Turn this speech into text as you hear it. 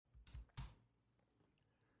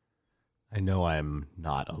know I'm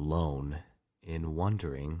not alone in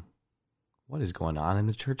wondering what is going on in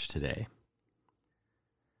the church today.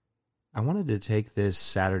 I wanted to take this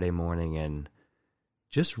Saturday morning and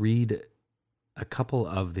just read a couple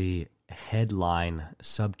of the headline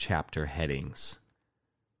subchapter headings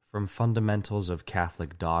from Fundamentals of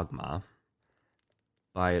Catholic Dogma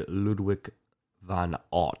by Ludwig van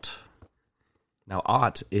Ott. Now,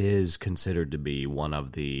 Ott is considered to be one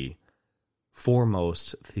of the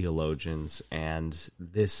foremost theologians, and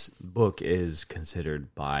this book is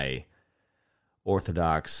considered by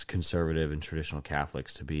Orthodox, conservative, and traditional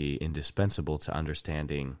Catholics to be indispensable to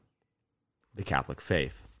understanding the Catholic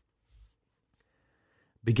faith.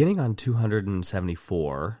 Beginning on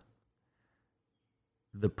 274,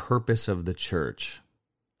 the purpose of the church.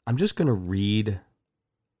 I'm just going to read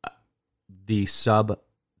the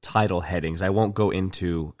subtitle headings. I won't go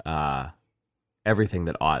into everything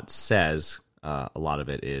that Ott says. A lot of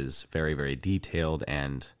it is very, very detailed,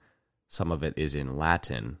 and some of it is in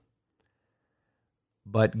Latin.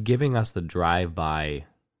 But giving us the drive-by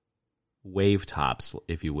wave tops,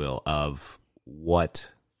 if you will, of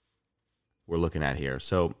what we're looking at here.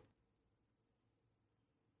 So,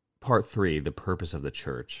 part 3, the purpose of the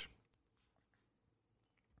church.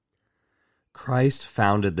 Christ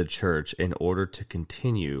founded the church in order to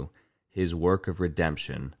continue his work of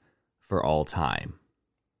redemption for all time.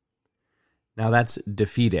 Now that's de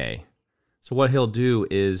fide. So what he'll do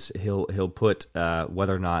is he'll put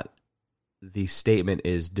whether or not the statement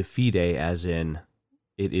is de fide, as in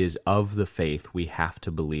it is of the faith, we have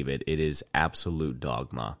to believe it. It is absolute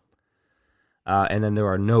dogma. And then there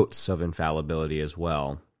are notes of infallibility as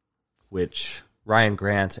well, which Ryan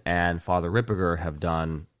Grant and Father Ripperger have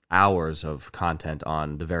done hours of content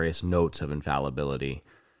on the various notes of infallibility.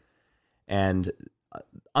 And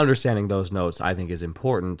understanding those notes, I think, is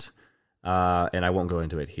important, and I won't go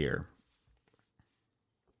into it here.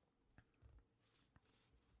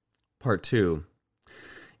 Part 2,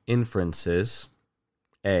 inferences.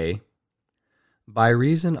 A, by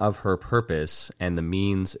reason of her purpose and the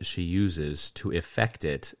means she uses to effect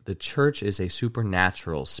it, the Church is a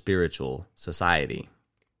supernatural spiritual society.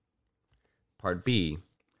 Part B,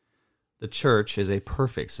 the Church is a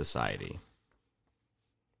perfect society.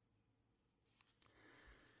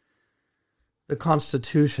 The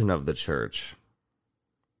constitution of the Church.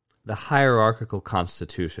 The hierarchical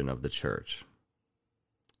constitution of the Church.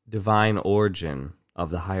 Divine origin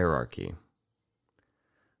of the hierarchy.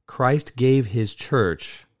 Christ gave his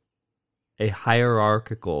Church a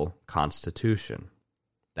hierarchical constitution.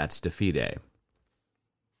 That's de fide.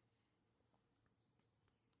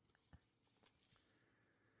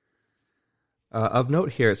 Of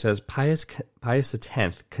note here, it says Pius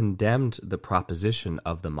X condemned the proposition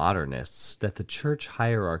of the modernists that the church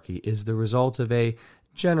hierarchy is the result of a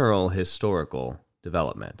general historical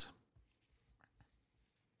development.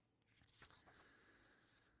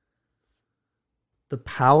 The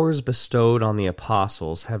powers bestowed on the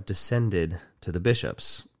apostles have descended to the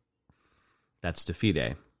bishops. That's de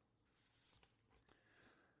fide.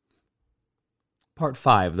 Part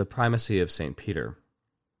 5, the primacy of St. Peter.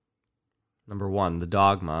 Number 1, the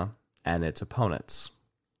dogma and its opponents.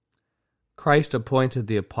 Christ appointed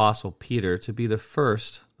the apostle Peter to be the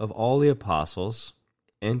first of all the apostles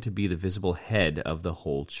and to be the visible head of the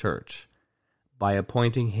whole church, by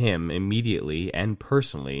appointing him immediately and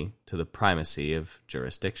personally to the primacy of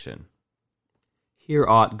jurisdiction. Here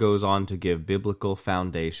Ott goes on to give biblical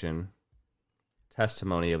foundation,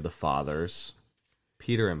 testimony of the fathers,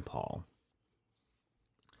 Peter and Paul.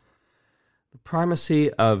 The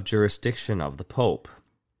primacy of jurisdiction of the Pope.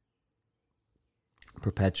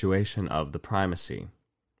 Perpetuation of the primacy.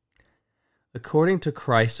 According to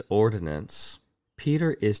Christ's ordinance,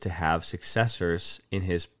 Peter is to have successors in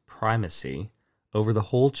his primacy over the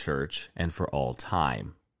whole church and for all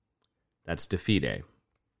time. That's de fide.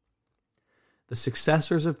 The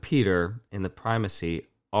successors of Peter in the primacy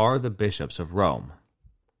are the bishops of Rome.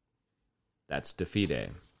 That's de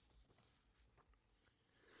fide.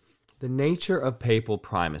 The nature of papal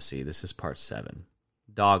primacy. This is part 7.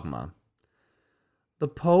 Dogma. The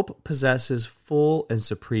Pope possesses full and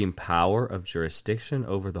supreme power of jurisdiction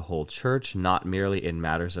over the whole church, not merely in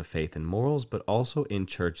matters of faith and morals, but also in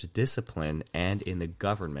church discipline and in the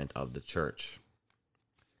government of the church.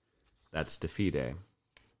 That's de fide.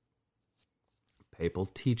 Papal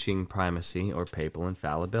teaching primacy or papal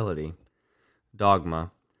infallibility. Dogma.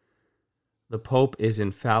 The Pope is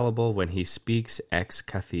infallible when he speaks ex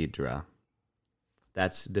cathedra.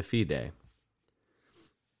 That's de fide.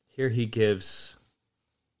 Here he gives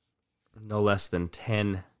no less than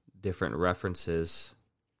 10 different references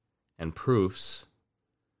and proofs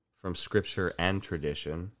from Scripture and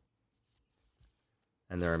tradition.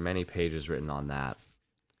 And there are many pages written on that.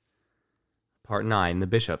 Part 9, the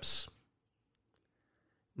bishops.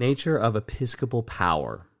 Nature of episcopal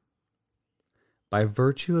power. By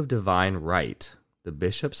virtue of divine right, the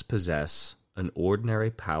bishops possess an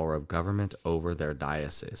ordinary power of government over their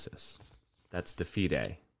dioceses. That's de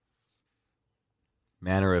fide.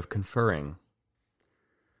 Manner of conferring.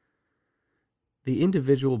 The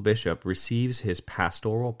individual bishop receives his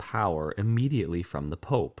pastoral power immediately from the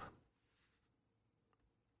Pope.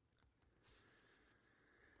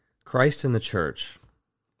 Christ in the Church.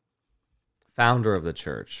 Founder of the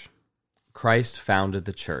Church. Christ founded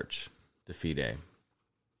the Church. De fide.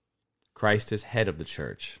 Christ is head of the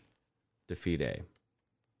Church. De fide.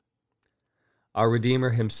 Our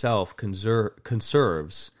Redeemer himself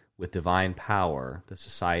conserves with divine power the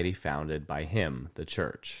society founded by him, the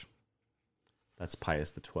Church. That's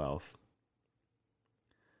Pius XII.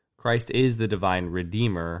 Christ is the divine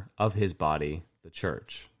Redeemer of his body, the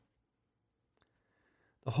Church.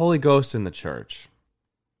 The Holy Ghost in the Church.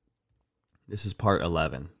 This is part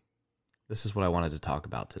 11. This is what I wanted to talk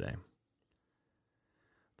about today.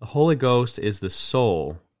 The Holy Ghost is the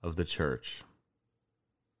soul of the Church.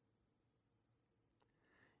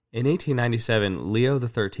 In 1897, Leo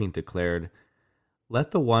XIII declared,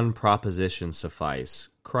 "Let the one proposition suffice.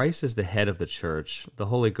 Christ is the head of the Church, the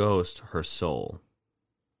Holy Ghost her soul."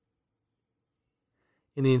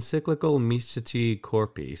 In the encyclical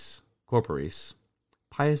Mysticitatis Corporis,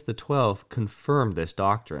 Pius XII confirmed this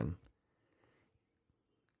doctrine.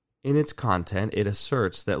 In its content, it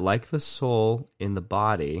asserts that like the soul in the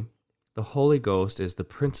body, the Holy Ghost is the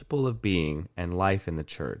principle of being and life in the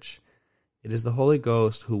Church. It is the Holy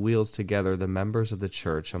Ghost who wields together the members of the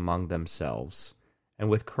Church among themselves, and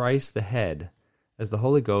with Christ the head, as the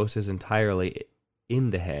Holy Ghost is entirely in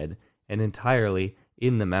the head and entirely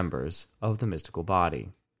in the members of the mystical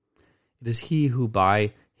body. It is he who,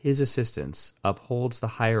 by his assistance, upholds the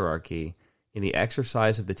hierarchy in the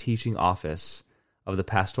exercise of the teaching office, of the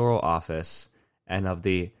pastoral office, and of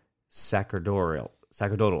the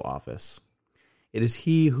sacerdotal office. It is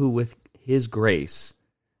he who, with his grace,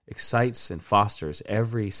 excites and fosters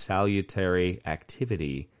every salutary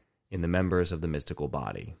activity in the members of the mystical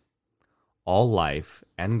body. All life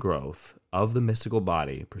and growth of the mystical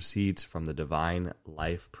body proceeds from the divine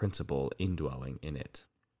life principle indwelling in it.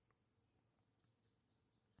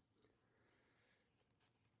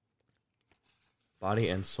 Body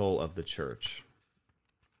and soul of the Church.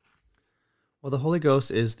 While the Holy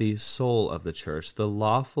Ghost is the soul of the Church, the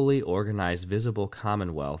lawfully organized visible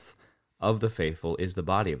commonwealth of the faithful is the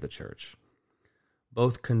body of the Church.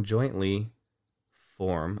 Both conjointly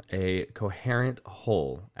form a coherent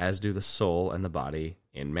whole, as do the soul and the body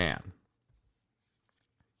in man.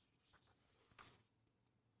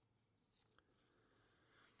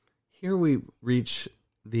 Here we reach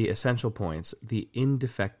the essential points, the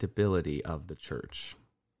indefectibility of the Church.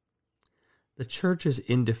 The Church is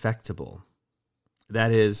indefectible.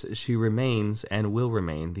 That is, she remains and will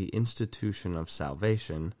remain the institution of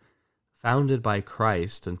salvation, founded by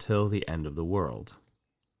Christ until the end of the world.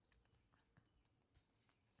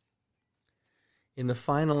 In the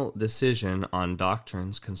final decision on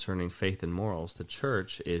doctrines concerning faith and morals, the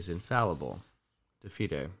Church is infallible, de fide.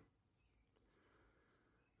 The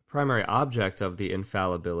primary object of the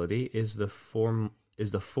infallibility is the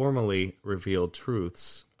formally revealed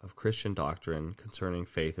truths of Christian doctrine concerning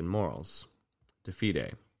faith and morals, de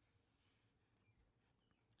fide.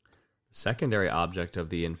 The secondary object of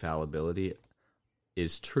the infallibility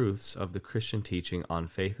is truths of the Christian teaching on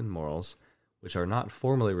faith and morals, which are not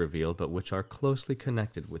formally revealed, but which are closely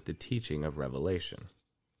connected with the teaching of revelation.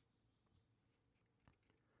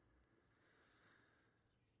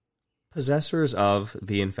 Possessors of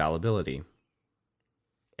the infallibility.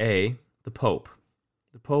 A. The Pope.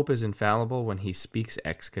 The Pope is infallible when he speaks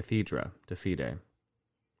ex cathedra, de fide.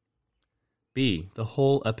 B. The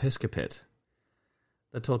whole episcopate.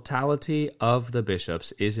 The totality of the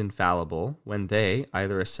bishops is infallible when they,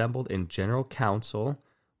 either assembled in general council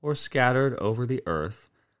or scattered over the earth,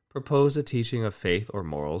 propose a teaching of faith or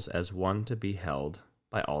morals as one to be held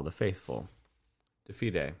by all the faithful, de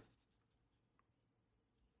fide.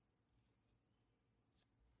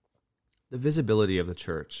 The visibility of the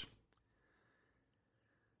Church.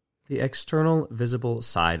 The external visible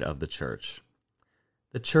side of the Church.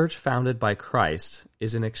 The Church founded by Christ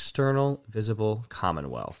is an external visible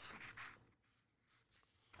commonwealth.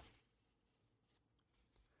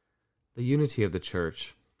 The unity of the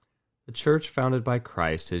Church. The Church founded by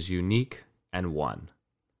Christ is unique and one,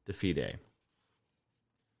 de fide.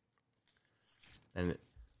 And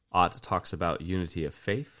Ott talks about unity of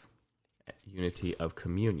faith, unity of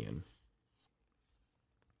communion.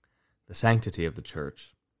 The sanctity of the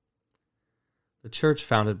church. The church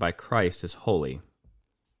founded by Christ is holy,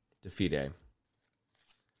 de fide.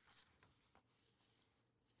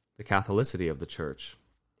 The Catholicity of the church.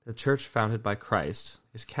 The church founded by Christ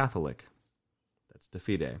is Catholic, that's de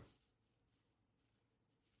fide.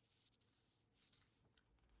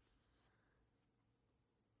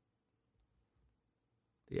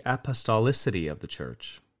 The apostolicity of the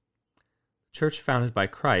church. The church founded by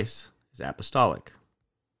Christ is apostolic,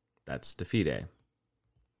 that's de fide.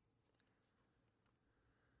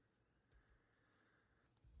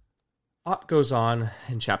 Ott goes on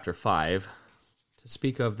in chapter 5 to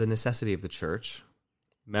speak of the necessity of the church,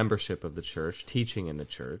 membership of the church, teaching in the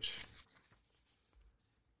church,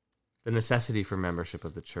 the necessity for membership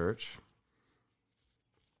of the church.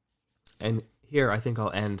 And here I think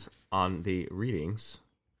I'll end on the readings.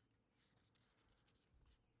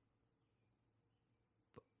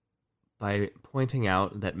 By pointing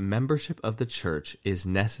out that membership of the church is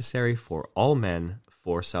necessary for all men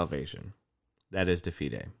for salvation. That is de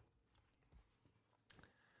fide.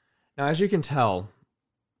 Now, as you can tell,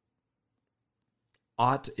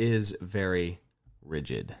 Ott is very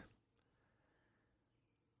rigid.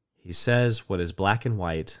 He says what is black and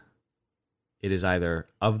white, it is either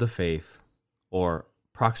of the faith, or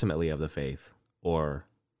proximately of the faith, or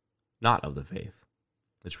not of the faith.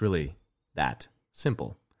 It's really that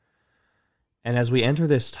simple. And as we enter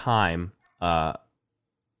this time after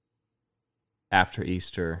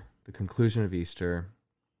Easter, the conclusion of Easter,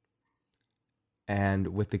 and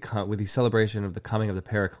with the celebration of the coming of the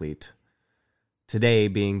Paraclete, today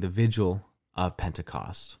being the vigil of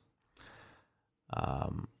Pentecost,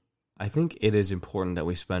 I think it is important that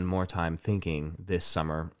we spend more time thinking this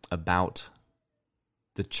summer about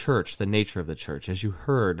the church, the nature of the church. As you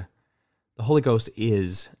heard, the Holy Ghost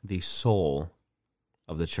is the soul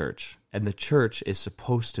of the church, and the church is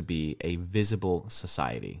supposed to be a visible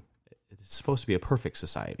society. It's supposed to be a perfect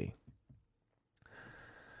society.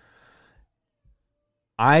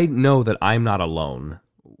 I know that I'm not alone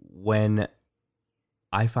when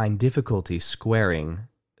I find difficulty squaring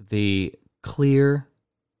the clear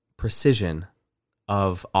precision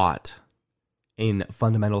of Ott in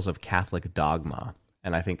Fundamentals of Catholic Dogma.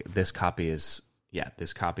 And I think this copy is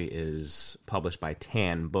published by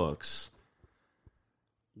Tan Books.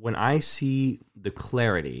 When I see the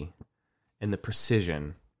clarity and the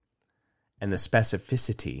precision and the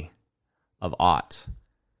specificity of Ott,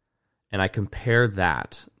 and I compare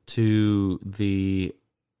that to the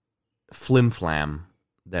flim-flam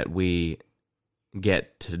that we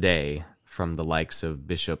get today from the likes of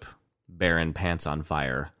Bishop Baron Pants on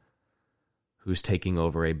Fire, who's taking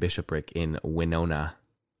over a bishopric in Winona.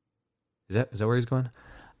 Is that where he's going?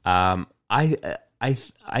 I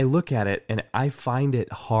look at it and I find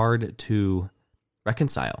it hard to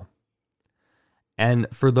reconcile. And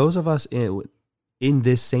for those of us in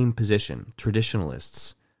this same position,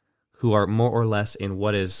 traditionalists, who are more or less in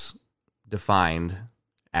what is defined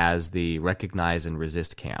as the recognize and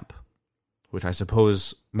resist camp, which I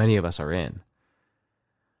suppose many of us are in.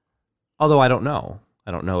 Although I don't know. I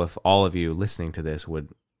don't know if all of you listening to this would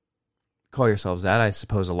call yourselves that. I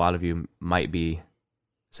suppose a lot of you might be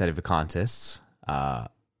sedevacantists, and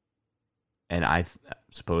I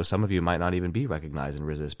suppose some of you might not even be recognize and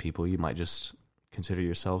resist people. You might just consider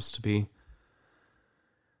yourselves to be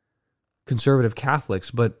conservative Catholics,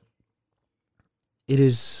 but it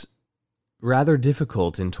is rather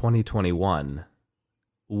difficult in 2021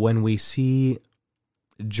 when we see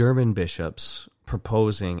German bishops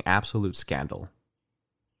proposing absolute scandal,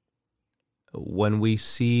 when we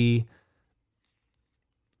see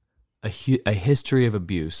a history of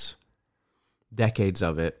abuse, decades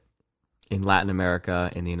of it, in Latin America,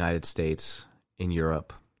 in the United States, in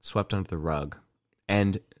Europe, swept under the rug,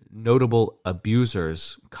 and notable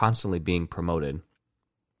abusers constantly being promoted.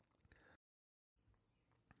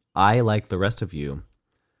 I, like the rest of you,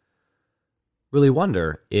 really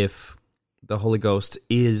wonder if the Holy Ghost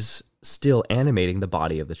is still animating the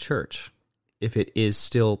body of the church, if it is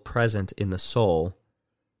still present in the soul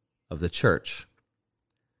of the church.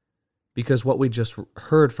 Because what we just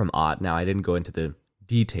heard from Ott, now I didn't go into the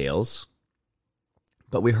details,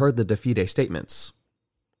 but we heard the de fide statements,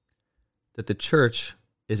 that the church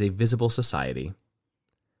is a visible society,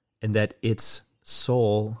 and that its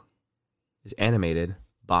soul is animated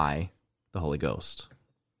by the Holy Ghost.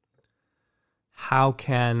 How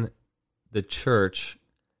can the church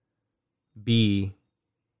be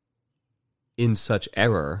in such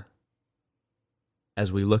error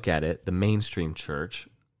as we look at it, the mainstream church,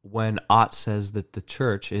 when Ott says that the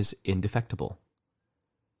church is indefectible?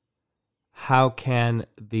 how can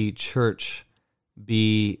the church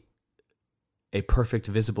be a perfect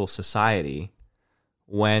visible society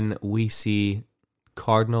when we see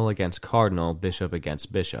cardinal against cardinal, bishop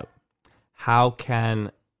against bishop? How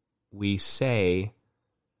can we say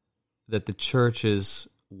that the church is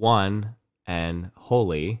one and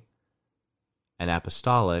holy and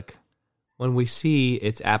apostolic when we see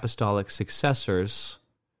its apostolic successors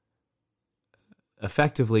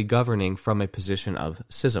effectively governing from a position of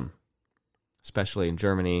schism, especially in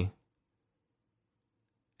Germany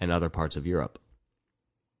and other parts of Europe?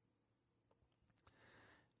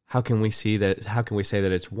 How can we say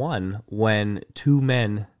that it's one when two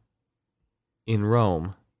men in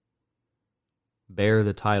Rome bear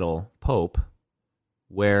the title Pope,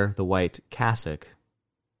 wear the white cassock,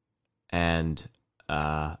 and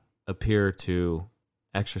appear to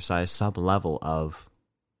exercise some level of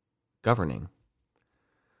governing?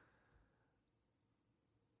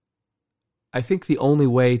 I think the only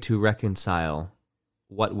way to reconcile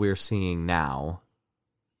what we're seeing now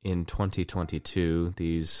in 2022,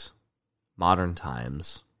 these modern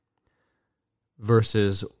times,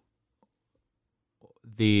 versus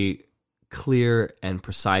the clear and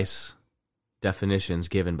precise definitions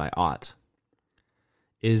given by Ott,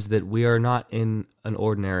 is that we are not in an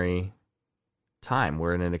ordinary time.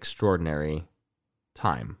 We're in an extraordinary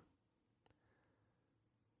time.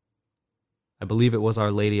 I believe it was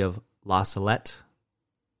Our Lady of La Salette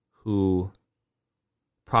who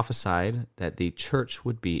prophesied that the church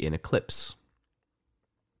would be in eclipse.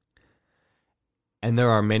 And there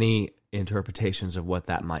are many interpretations of what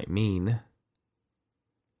that might mean.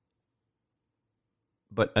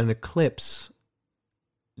 But an eclipse,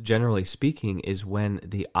 generally speaking, is when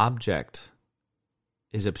the object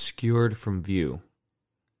is obscured from view.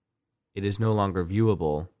 It is no longer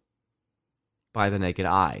viewable by the naked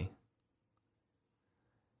eye.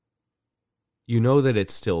 You know that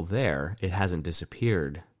it's still there, it hasn't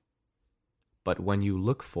disappeared. But when you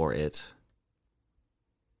look for it,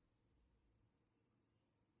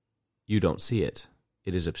 you don't see it.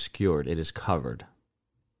 It is obscured, it is covered.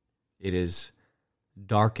 It is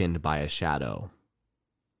darkened by a shadow.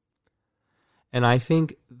 And I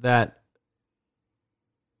think that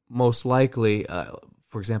most likely,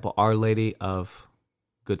 for example, Our Lady of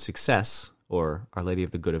Good Success, or Our Lady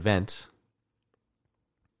of the Good Event,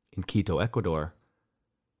 in Quito, Ecuador,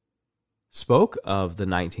 spoke of the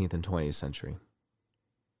 19th and 20th century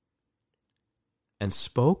and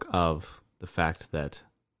spoke of the fact that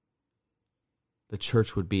the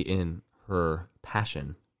church would be in her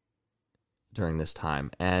passion during this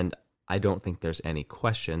time, and I don't think there's any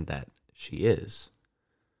question that she is.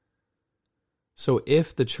 So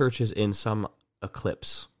if the church is in some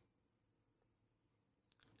eclipse,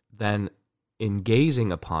 then in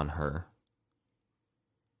gazing upon her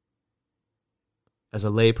as a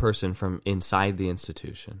layperson from inside the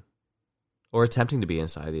institution, or attempting to be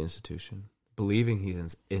inside the institution, believing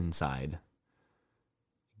he's inside,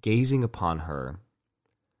 gazing upon her,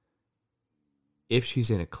 if she's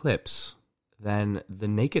in eclipse, then the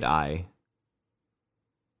naked eye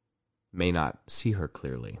may not see her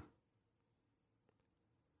clearly.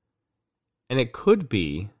 And it could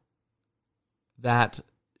be that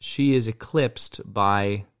she is eclipsed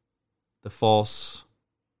by the false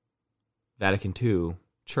Vatican II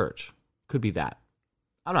church. Could be that.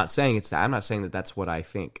 I'm not saying it's that. I'm not saying that that's what I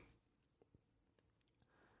think.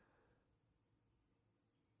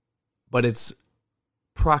 But it's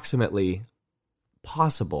approximately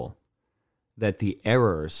possible that the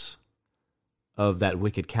errors of that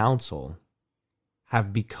wicked council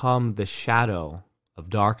have become the shadow of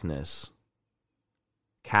darkness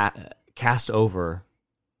cast over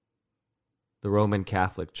the Roman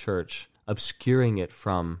Catholic Church, obscuring it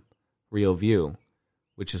from real view,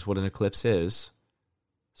 which is what an eclipse is.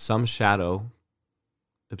 Some shadow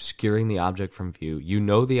obscuring the object from view. You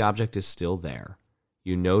know the object is still there.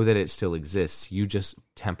 You know that it still exists. You just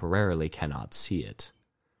temporarily cannot see it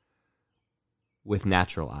with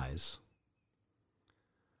natural eyes.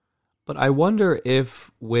 But I wonder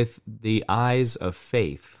if with the eyes of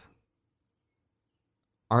faith,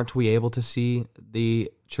 aren't we able to see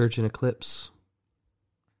the church in eclipse?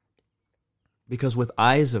 Because with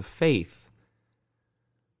eyes of faith,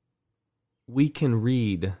 we can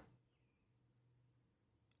read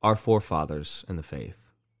our forefathers in the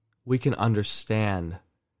faith. We can understand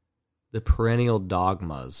the perennial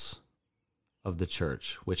dogmas of the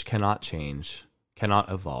church, which cannot change, cannot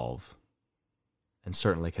evolve, and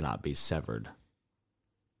certainly cannot be severed.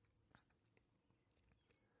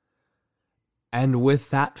 And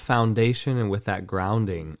with that foundation and with that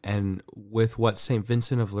grounding, and with what St.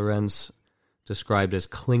 Vincent of Lérins described as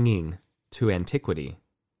clinging to antiquity,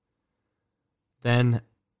 then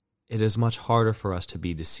it is much harder for us to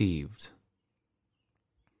be deceived.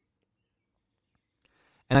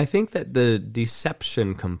 And I think that the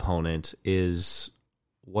deception component is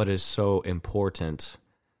what is so important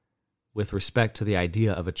with respect to the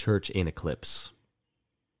idea of a church in eclipse.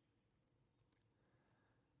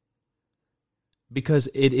 Because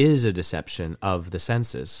it is a deception of the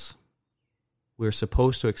senses. We're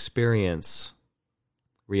supposed to experience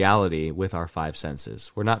reality with our five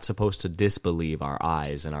senses. We're not supposed to disbelieve our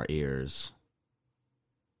eyes and our ears.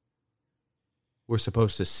 We're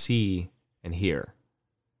supposed to see and hear,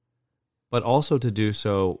 but also to do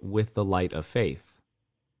so with the light of faith.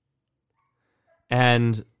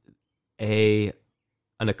 And an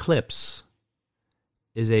eclipse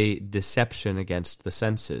is a deception against the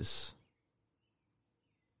senses.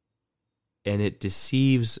 And it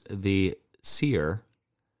deceives the seer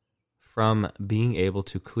from being able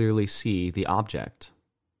to clearly see the object.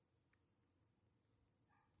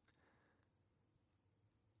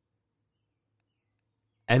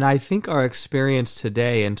 And I think our experience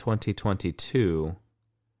today in 2022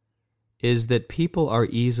 is that people are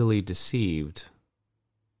easily deceived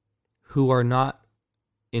who are not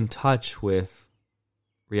in touch with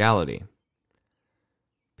reality.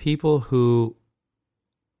 People who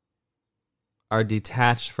are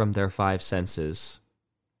detached from their five senses,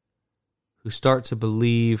 who start to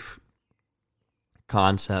believe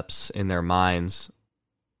concepts in their minds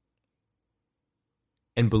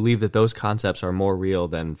and believe that those concepts are more real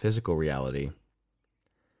than physical reality.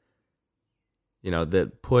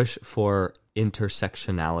 The push for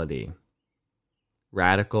intersectionality,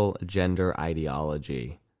 radical gender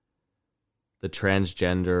ideology, the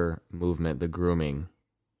transgender movement, the grooming.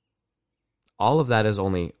 All of that is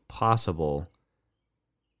only possible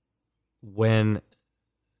when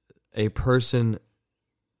a person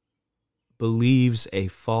believes a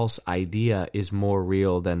false idea is more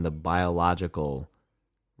real than the biological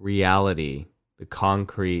reality, the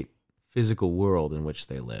concrete physical world in which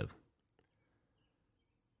they live.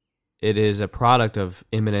 It is a product of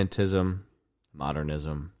immanentism,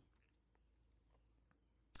 modernism,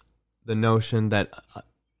 the notion that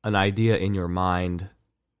an idea in your mind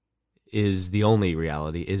is the only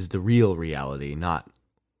reality, is the real reality, not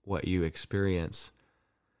what you experience.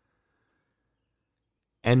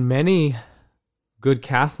 And many good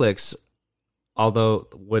Catholics, although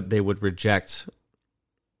they would reject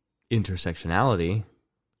intersectionality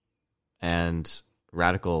and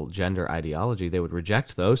radical gender ideology, they would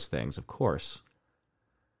reject those things, of course.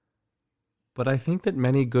 But I think that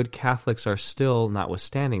many good Catholics are still,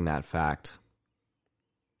 notwithstanding that fact,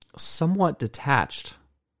 somewhat detached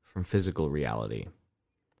from physical reality,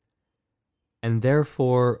 and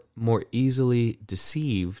therefore more easily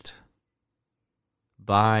deceived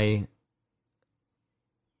by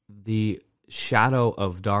the shadow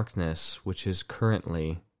of darkness which is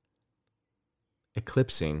currently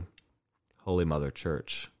eclipsing Holy Mother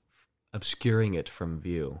Church, obscuring it from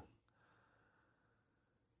view.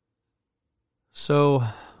 So,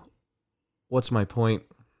 what's my point?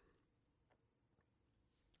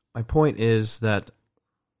 My point is that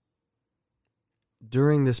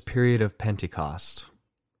during this period of Pentecost,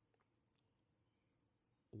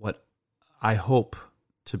 what I hope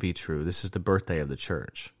to be true, this is the birthday of the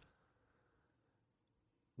Church.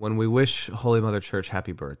 When we wish Holy Mother Church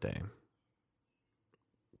happy birthday,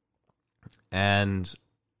 and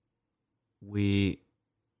we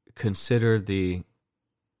consider the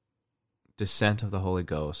descent of the Holy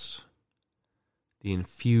Ghost, the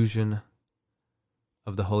infusion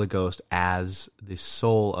of the Holy Ghost as the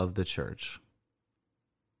soul of the Church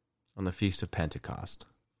on the Feast of Pentecost,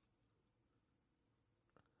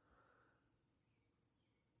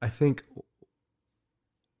 I think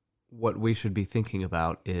what we should be thinking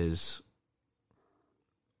about is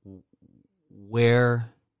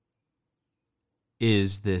where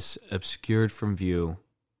is this obscured from view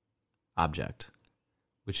object,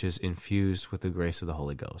 which is infused with the grace of the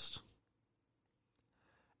Holy Ghost.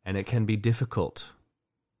 And it can be difficult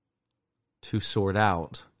to sort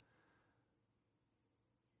out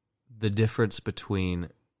the difference between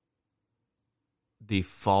the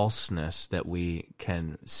falseness that we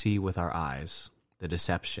can see with our eyes, the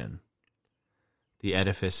deception, the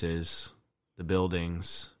edifices, the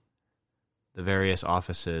buildings, the various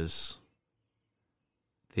offices,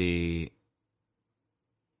 the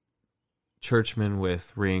churchmen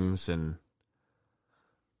with rings and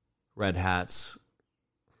red hats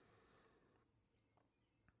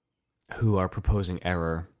who are proposing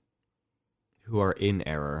error, who are in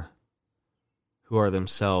error, who are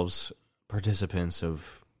themselves participants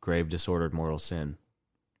of grave disordered mortal sin.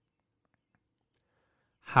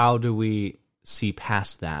 how do we see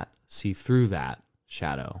past that, see through that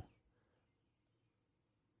shadow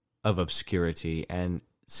of obscurity and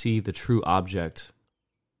see the true object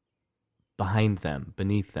behind them,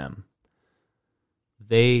 beneath them?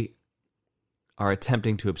 They are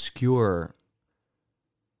attempting to obscure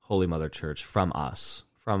Holy Mother Church from us,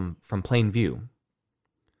 from plain view.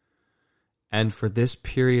 And for this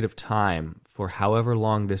period of time, for however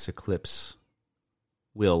long this eclipse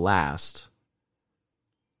will last,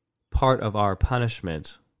 part of our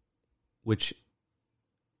punishment, which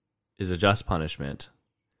is a just punishment,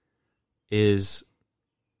 is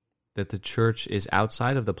that the church is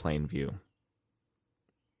outside of the plain view.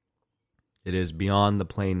 It is beyond the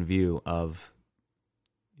plain view of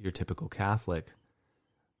your typical Catholic.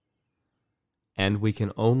 And we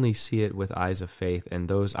can only see it with eyes of faith, and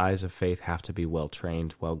those eyes of faith have to be well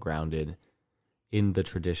trained, well grounded in the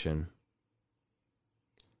tradition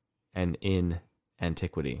and in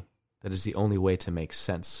antiquity. That is the only way to make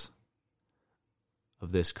sense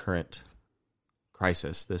of this current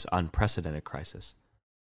crisis, this unprecedented crisis.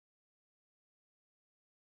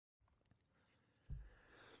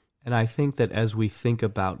 And I think that as we think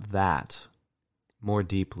about that more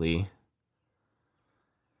deeply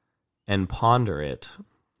and ponder it,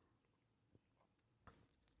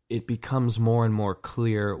 it becomes more and more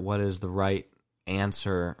clear what is the right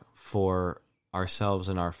answer for ourselves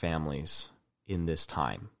and our families in this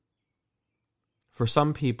time. For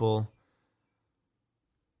some people,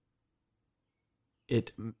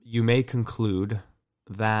 you may conclude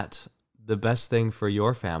that the best thing for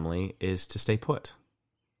your family is to stay put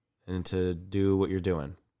and to do what you're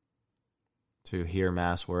doing, to hear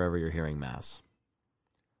Mass wherever you're hearing Mass.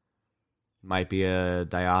 It might be a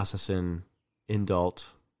diocesan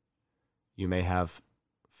indult. You may have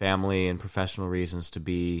family and professional reasons to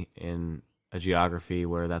be in a geography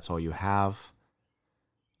where that's all you have.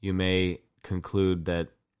 You may conclude that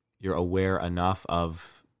you're aware enough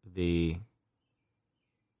of the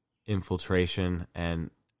infiltration and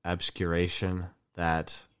obscuration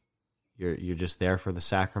that you're just there for the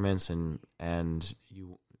sacraments, and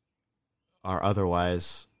you are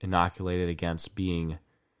otherwise inoculated against being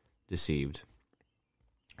deceived.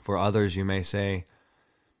 For others, you may say,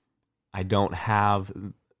 I don't have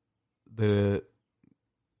the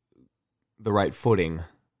right footing.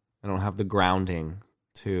 I don't have the grounding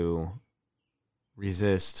to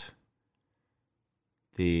resist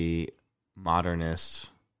the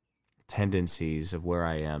modernist tendencies of where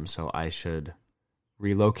I am, so I should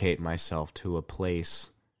relocate myself to a place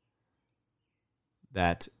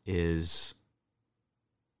that is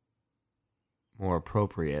more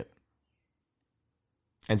appropriate.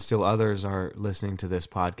 And still others are listening to this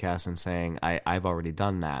podcast and saying, I've already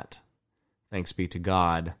done that. Thanks be to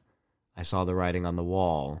God. I saw the writing on the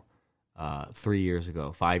wall 3 years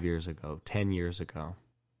ago, 5 years ago, 10 years ago.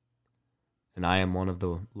 And I am one of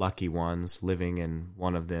the lucky ones living in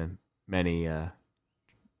one of the many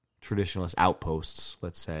traditionalist outposts,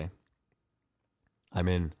 let's say. I'm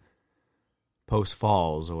in Post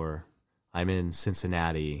Falls, or I'm in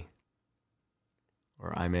Cincinnati,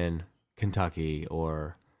 or I'm in Kentucky,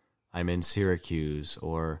 or I'm in Syracuse,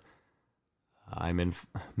 or I'm in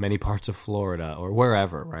many parts of Florida, or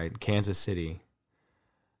wherever, right? Kansas City.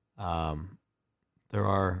 There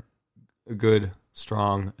are good,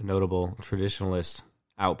 strong, notable traditionalist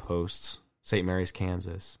outposts. St. Mary's,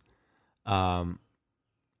 Kansas. And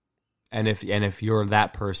if you're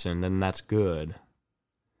that person, then that's good.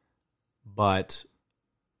 But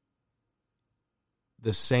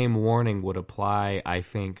the same warning would apply, I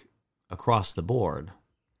think, across the board.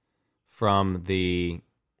 From the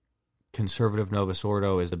conservative Novus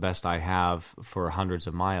Ordo is the best I have for hundreds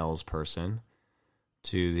of miles person,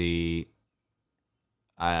 to the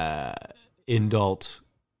indult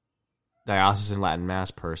diocesan Latin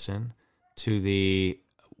Mass person, to the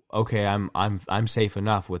okay, I'm safe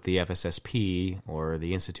enough with the FSSP or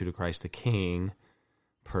the Institute of Christ the King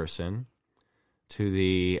person, to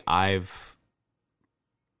the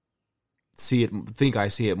think I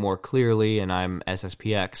see it more clearly and I'm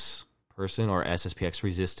SSPX person, or SSPX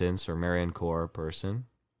Resistance, or Marian Core person,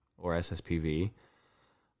 or SSPV,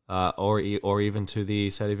 or even to the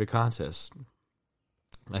Sedevacantist.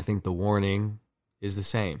 I think the warning is the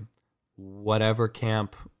same. Whatever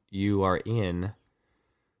camp you are in,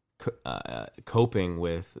 coping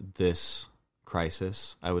with this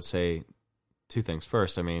crisis, I would say two things.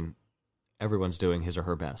 First, I mean, everyone's doing his or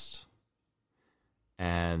her best.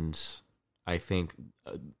 And I think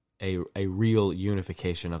a real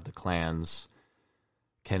unification of the clans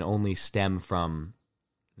can only stem from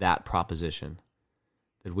that proposition,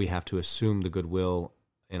 that we have to assume the goodwill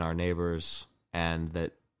in our neighbors and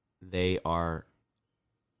that they are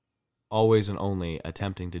always and only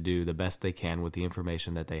attempting to do the best they can with the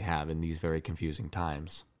information that they have in these very confusing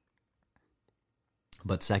times.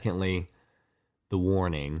 But secondly, the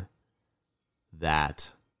warning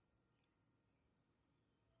that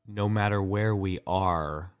no matter where we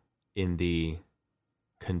are in the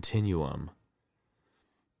continuum,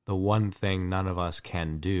 the one thing none of us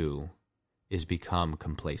can do is become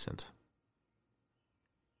complacent.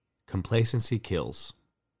 Complacency kills.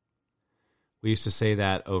 We used to say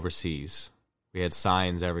that overseas. We had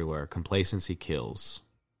signs everywhere. Complacency kills.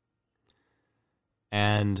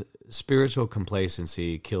 And spiritual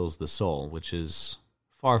complacency kills the soul, which is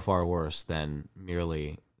far, far worse than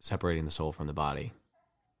merely separating the soul from the body.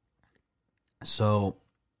 So,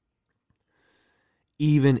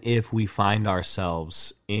 even if we find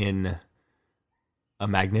ourselves in a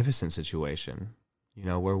magnificent situation,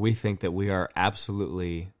 where we think that we are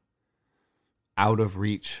absolutely out of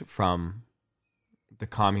reach from the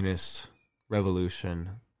communist revolution,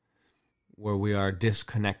 where we are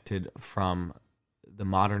disconnected from the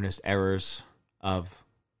modernist errors of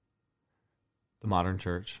the modern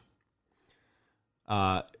church,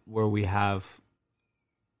 where we have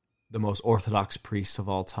the most orthodox priests of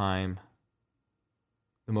all time,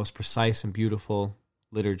 the most precise and beautiful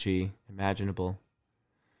liturgy imaginable,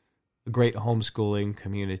 a great homeschooling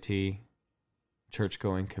community,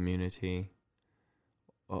 church-going community,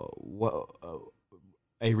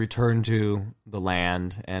 a return to the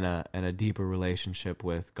land and a deeper relationship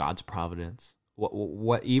with God's providence.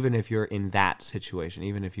 What even if you're in that situation,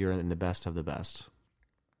 even if you're in the best of the best,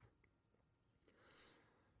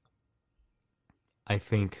 I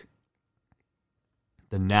think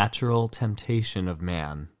the natural temptation of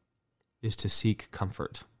man is to seek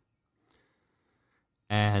comfort.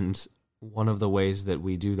 And one of the ways that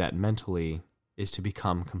we do that mentally is to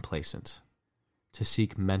become complacent, to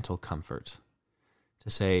seek mental comfort, to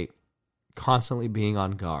say, constantly being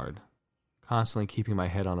on guard, constantly keeping my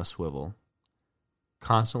head on a swivel,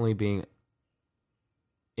 constantly being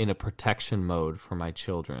in a protection mode for my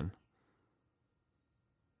children,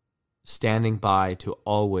 standing by to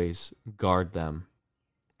always guard them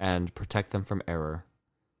and protect them from error,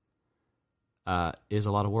 is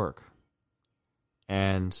a lot of work.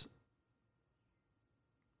 And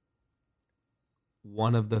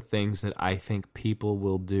one of the things that I think people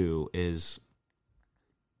will do is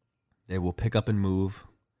they will pick up and move,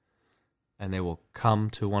 and they will come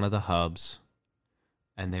to one of the hubs,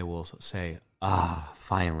 and they will say,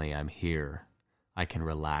 finally I'm here. I can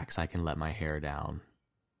relax. I can let my hair down.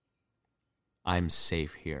 I'm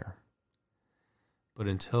safe here. But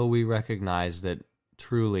until we recognize that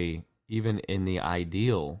truly, even in the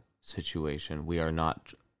ideal situation, we are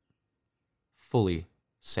not fully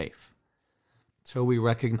safe. So we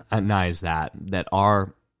recognize that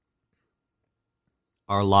our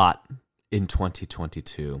lot in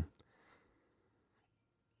 2022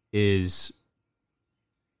 is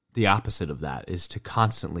the opposite of that, is to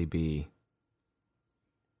constantly be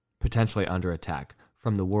potentially under attack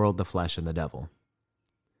from the world, the flesh, and the devil.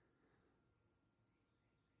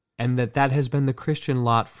 And that has been the Christian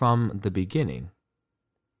lot from the beginning,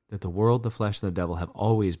 that the world, the flesh, and the devil have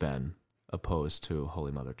always been opposed to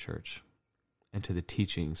Holy Mother Church and to the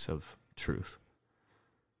teachings of truth.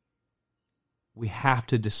 We have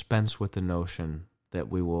to dispense with the notion that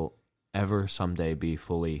we will ever someday be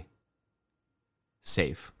fully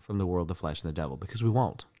safe from the world, the flesh, and the devil, because we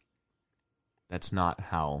won't. That's not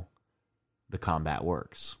how the combat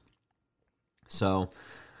works. So,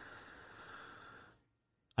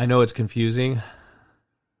 I know it's confusing.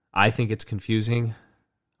 I think it's confusing.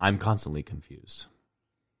 I'm constantly confused.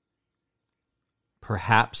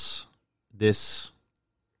 Perhaps this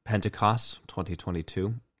Pentecost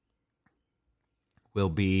 2022 will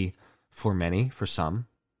be, for many, for some,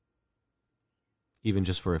 even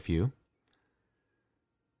just for a few,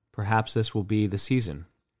 perhaps this will be the season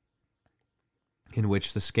in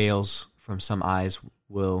which the scales from some eyes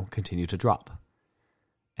will continue to drop,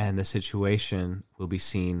 and the situation will be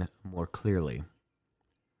seen more clearly.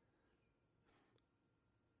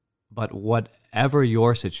 But whatever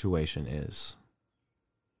your situation is,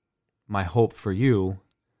 my hope for you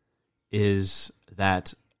is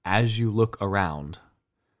that as you look around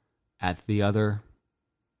at the other,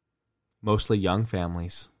 mostly young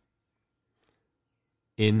families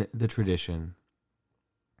in the tradition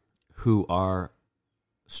who are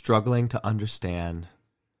struggling to understand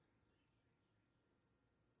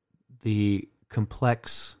the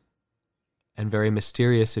complex and very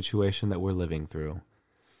mysterious situation that we're living through,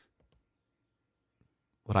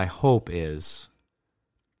 what I hope is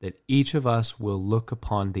that each of us will look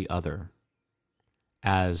upon the other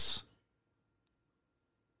as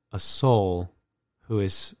a soul who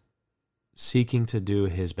is seeking to do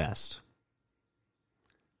his best,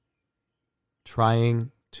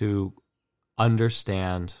 trying to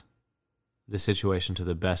understand the situation to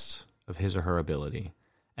the best of his or her ability.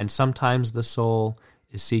 And sometimes the soul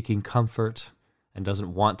is seeking comfort and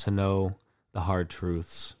doesn't want to know the hard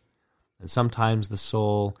truths. And sometimes the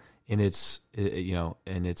soul, in its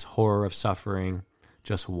horror of suffering,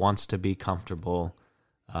 just wants to be comfortable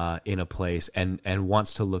in a place and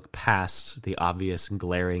wants to look past the obvious and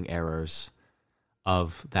glaring errors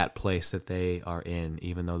of that place that they are in,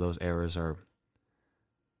 even though those errors are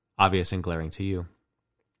obvious and glaring to you.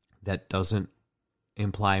 That doesn't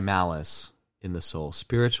imply malice in the soul.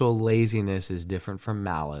 Spiritual laziness is different from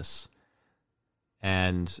malice.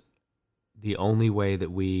 And the only way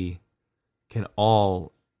that we can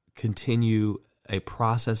all continue a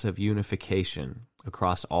process of unification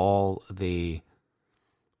across all the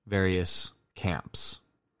various camps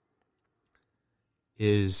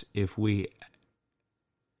is if we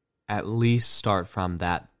at least start from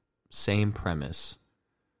that same premise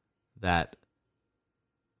that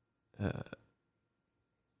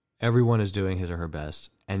everyone is doing his or her best,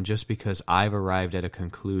 and just because I've arrived at a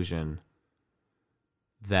conclusion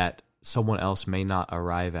that someone else may not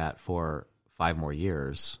arrive at for 5 more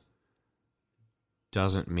years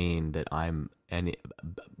doesn't mean that I'm any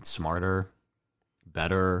smarter,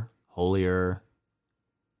 better, holier.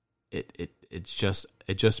 It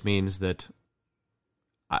just means that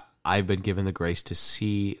I've been given the grace to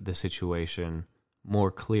see the situation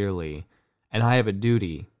more clearly, and I have a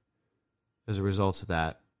duty as a result of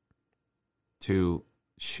that to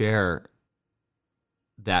share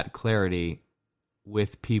that clarity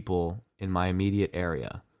with people in my immediate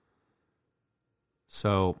area.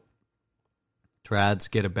 So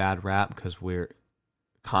trads get a bad rap because we're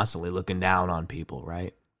constantly looking down on people,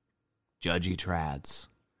 right? Judgy trads.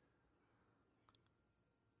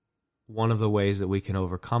 One of the ways that we can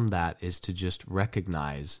overcome that is to just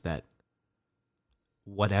recognize that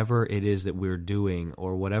whatever it is that we're doing,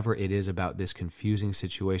 or whatever it is about this confusing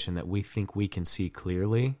situation that we think we can see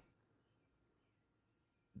clearly,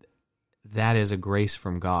 that is a grace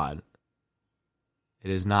from God. It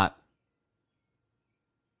is not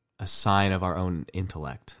a sign of our own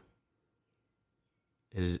intellect.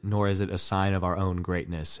 Nor is it a sign of our own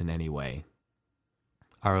greatness in any way,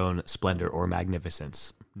 our own splendor or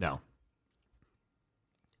magnificence. No.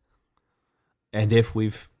 And if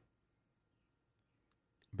we've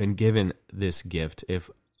been given this gift, if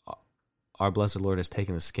our blessed Lord has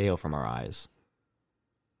taken the scale from our eyes,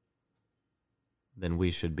 then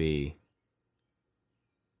we should be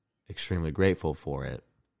extremely grateful for it.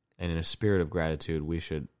 And in a spirit of gratitude, we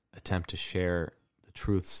should attempt to share the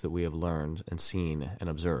truths that we have learned and seen and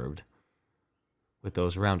observed with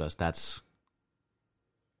those around us. That's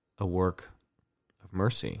a work of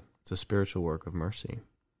mercy. It's a spiritual work of mercy.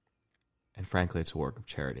 And frankly, it's a work of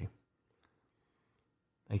charity.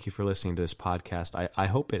 Thank you for listening to this podcast. I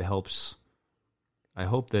hope it helps. I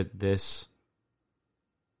hope that this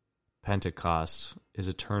Pentecost is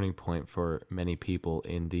a turning point for many people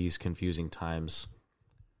in these confusing times.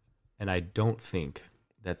 And I don't think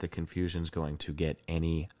that the confusion is going to get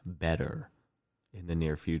any better in the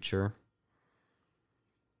near future.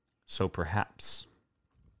 So perhaps,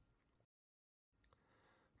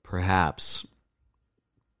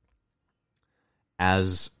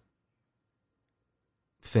 as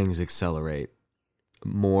things accelerate,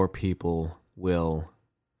 more people will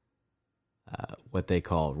what they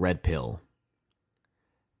call red pill.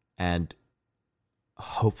 And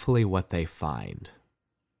hopefully what they find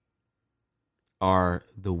are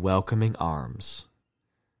the welcoming arms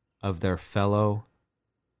of their fellow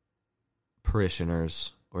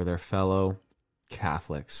parishioners or their fellow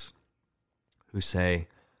Catholics who say,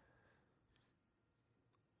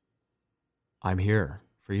 I'm here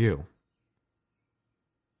for you.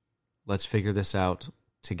 Let's figure this out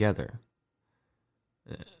together.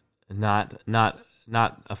 Not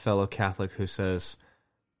a fellow Catholic who says,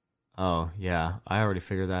 oh, yeah, I already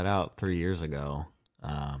figured that out 3 years ago.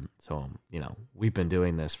 So, we've been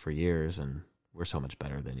doing this for years and we're so much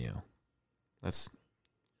better than you. That's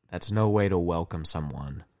no way to welcome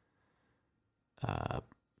someone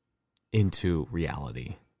into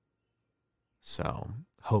reality. So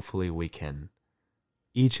hopefully we can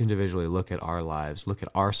each individually look at our lives, look at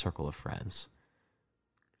our circle of friends,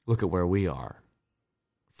 look at where we are.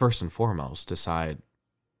 First and foremost, decide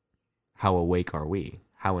how awake are we?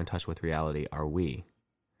 How in touch with reality are we?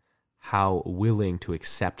 How willing to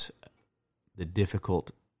accept the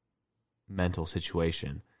difficult mental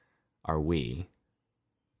situation are we?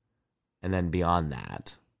 And then beyond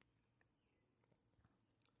that,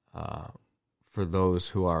 for those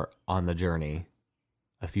who are on the journey,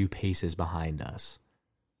 a few paces behind us,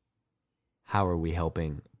 how are we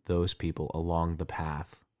helping those people along the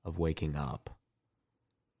path of waking up?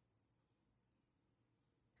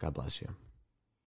 God bless you.